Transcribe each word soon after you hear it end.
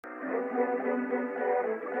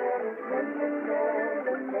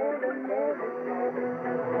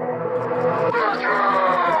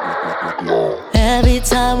Every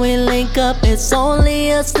time we link up, it's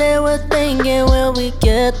only us that we're thinking, will we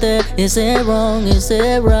get there? Is it wrong? Is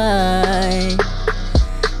it right?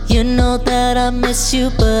 You know that I miss you,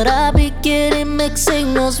 but I be getting mixed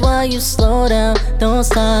signals while you slow down. Don't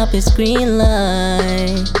stop, it's green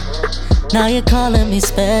light. Now you're calling me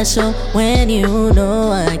special when you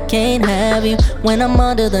know I can't have you. When I'm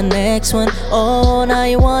under the next one, oh, now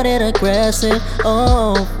you want it aggressive.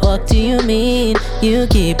 Oh, fuck do you mean? You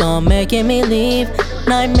keep on making me leave.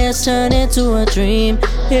 Nightmares turn into a dream.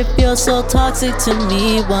 If you're so toxic to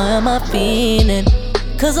me, why am I feeling?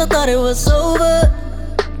 Cause I thought it was over.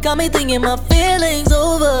 Got me thinking my feelings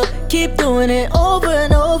over. Keep doing it over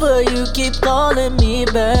and over. You keep calling me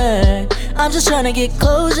back. I'm just trying to get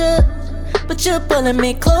closure, but you're pulling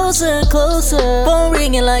me closer and closer. Phone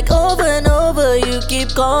ringing like over and over. You keep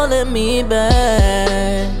calling me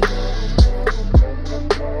back.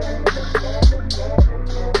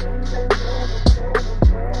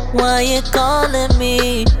 Why you calling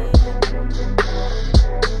me?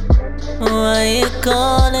 Why you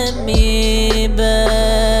calling me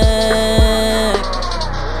back?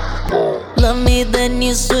 Love me, then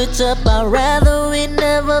you switch up. I'd rather we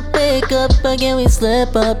never pick up again. We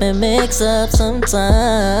slip up and mix up sometimes.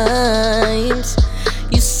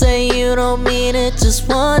 You say you don't mean it, just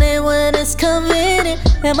want it when it's convenient.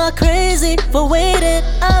 Am I crazy for waiting?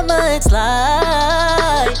 I might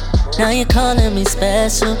slide. Now you're calling me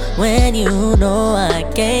special when you know I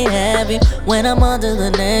can't have you. When I'm under the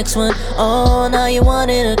next one, oh, now you want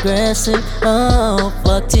it aggressive. Oh,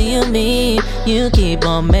 fuck do you mean? You keep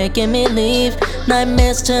on making me leave.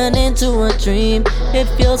 Nightmares turn into a dream. If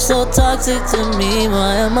you're so toxic to me,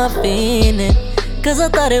 why am I feeling? Cause I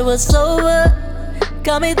thought it was over.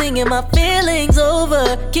 Got me thinking my feelings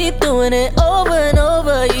over. Keep doing it over and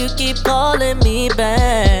over. You keep calling me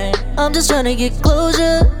back. I'm just trying to get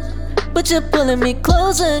closure, but you're pulling me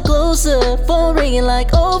closer and closer. Phone ringing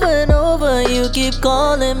like over and over. You keep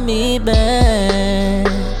calling me back.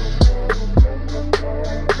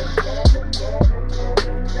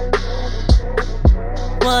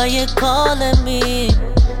 Why you calling me?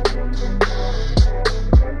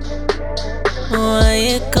 Why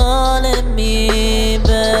you calling me